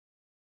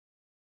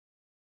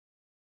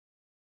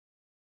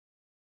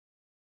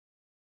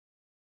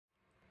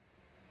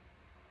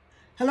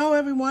Hello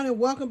everyone and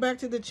welcome back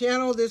to the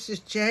channel. This is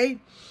Jay.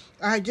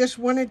 I just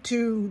wanted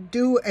to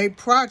do a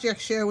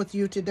project share with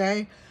you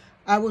today.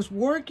 I was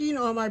working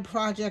on my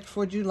project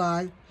for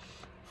July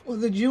for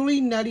the Julie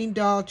Nutting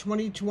Doll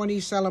 2020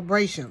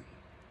 celebration.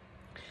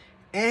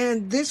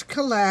 And this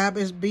collab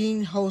is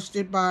being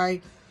hosted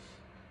by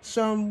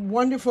some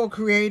wonderful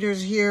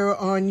creators here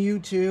on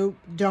YouTube.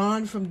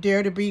 Dawn from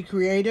Dare to Be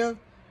Creative,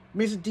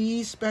 Miss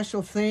Dees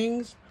Special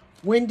Things,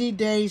 Wendy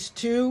Dayz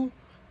 2,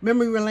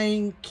 Memory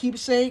Relaying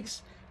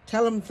Keepsakes,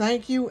 Tell Them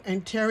Thank You,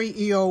 and Terry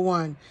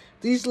EO1.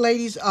 These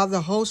ladies are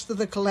the hosts of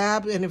the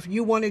collab, and if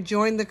you want to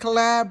join the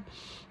collab,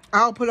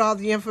 I'll put all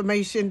the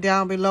information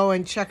down below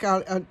and check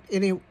out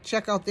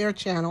their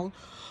channel.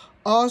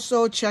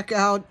 Also check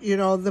out,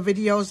 the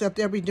videos that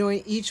they'll be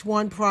doing. Each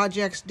one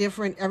project's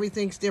different.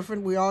 Everything's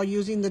different. We're all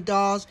using the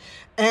dolls,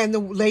 and the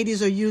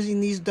ladies are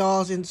using these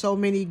dolls in so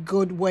many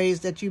good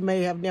ways that you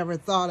may have never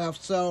thought of.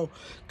 So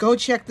go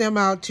check them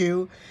out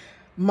too.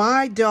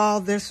 My doll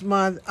this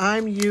month,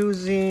 I'm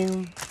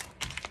using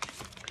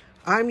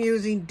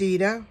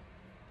Dita,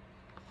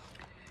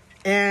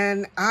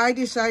 and I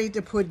decided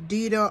to put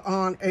Dita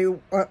on a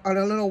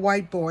little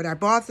whiteboard. I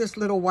bought this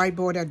little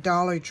whiteboard at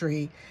Dollar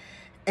Tree,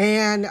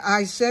 and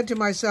I said to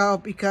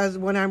myself, because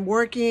when I'm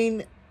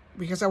working,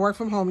 because I work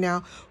from home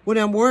now, when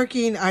I'm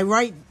working, I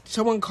write,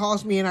 someone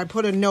calls me and I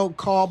put a note,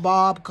 call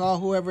Bob, call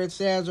whoever it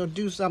says, or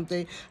do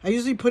something. I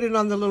usually put it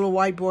on the little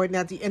whiteboard, and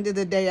at the end of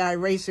the day, I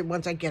erase it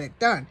once I get it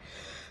done.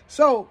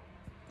 So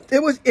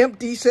it was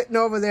empty sitting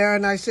over there,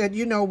 and I said,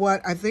 you know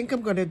what? I think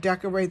I'm going to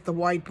decorate the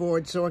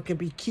whiteboard so it can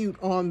be cute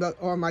on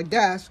my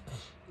desk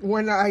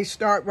when I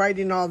start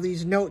writing all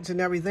these notes and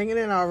everything, and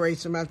then I'll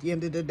erase them at the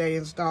end of the day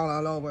and start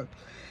all over.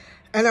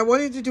 And I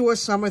wanted to do a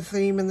summer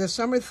theme, and the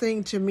summer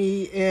theme to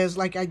me is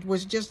like I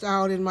was just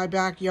out in my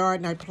backyard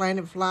and I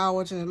planted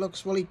flowers and it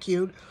looks really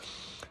cute.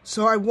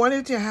 So I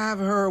wanted to have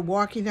her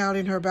walking out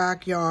in her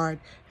backyard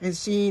and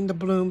seeing the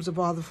blooms of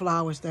all the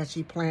flowers that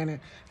she planted.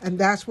 And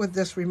that's what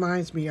this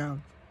reminds me of.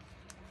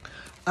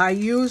 I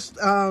used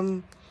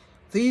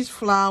these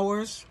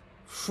flowers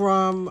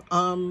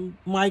from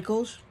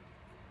Michael's.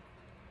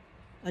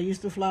 I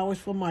used the flowers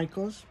from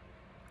Michael's.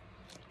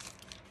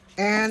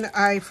 And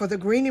for the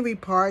greenery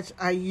parts,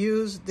 I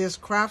used this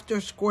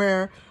crafter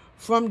square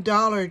from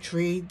Dollar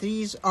Tree.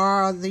 These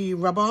are the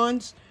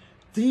rub-ons.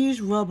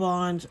 These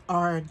rub-ons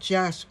are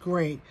just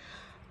great.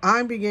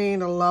 I'm beginning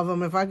to love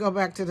them. If I go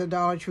back to the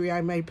Dollar Tree,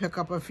 I may pick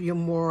up a few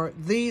more.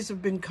 These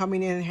have been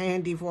coming in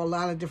handy for a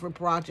lot of different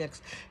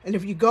projects. And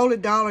if you go to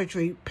Dollar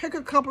Tree, pick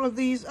a couple of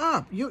these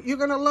up. You're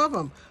going to love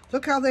them.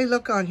 Look how they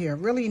look on here.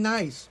 Really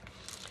nice.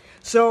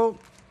 So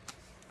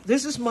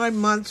this is my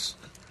month's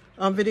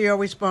video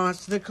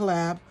response to the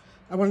collab.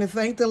 I want to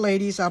thank the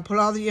ladies. I'll put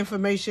all the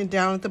information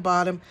down at the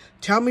bottom.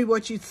 Tell me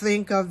what you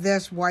think of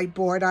this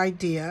whiteboard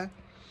idea.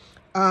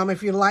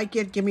 If you like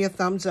it, give me a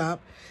thumbs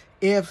up.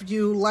 If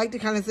you like the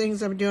kind of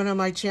things I'm doing on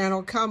my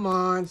channel, come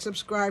on,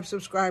 subscribe.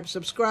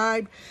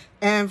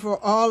 And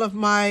for all of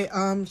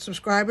my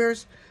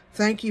subscribers,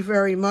 thank you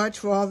very much.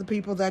 For all the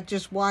people that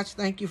just watched,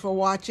 thank you for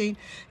watching.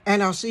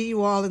 And I'll see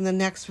you all in the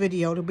next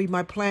video. It'll be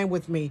my plan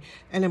with me.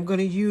 And I'm going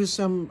to use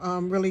some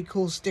really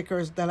cool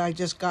stickers that I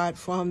just got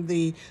from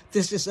the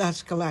This Is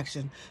Us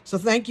collection. So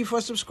thank you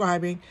for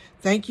subscribing.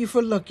 Thank you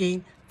for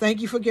looking. Thank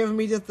you for giving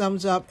me the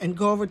thumbs up. And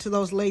go over to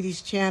those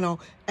ladies'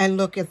 channel and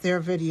look at their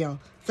video.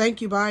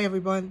 Thank you. Bye,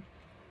 everyone.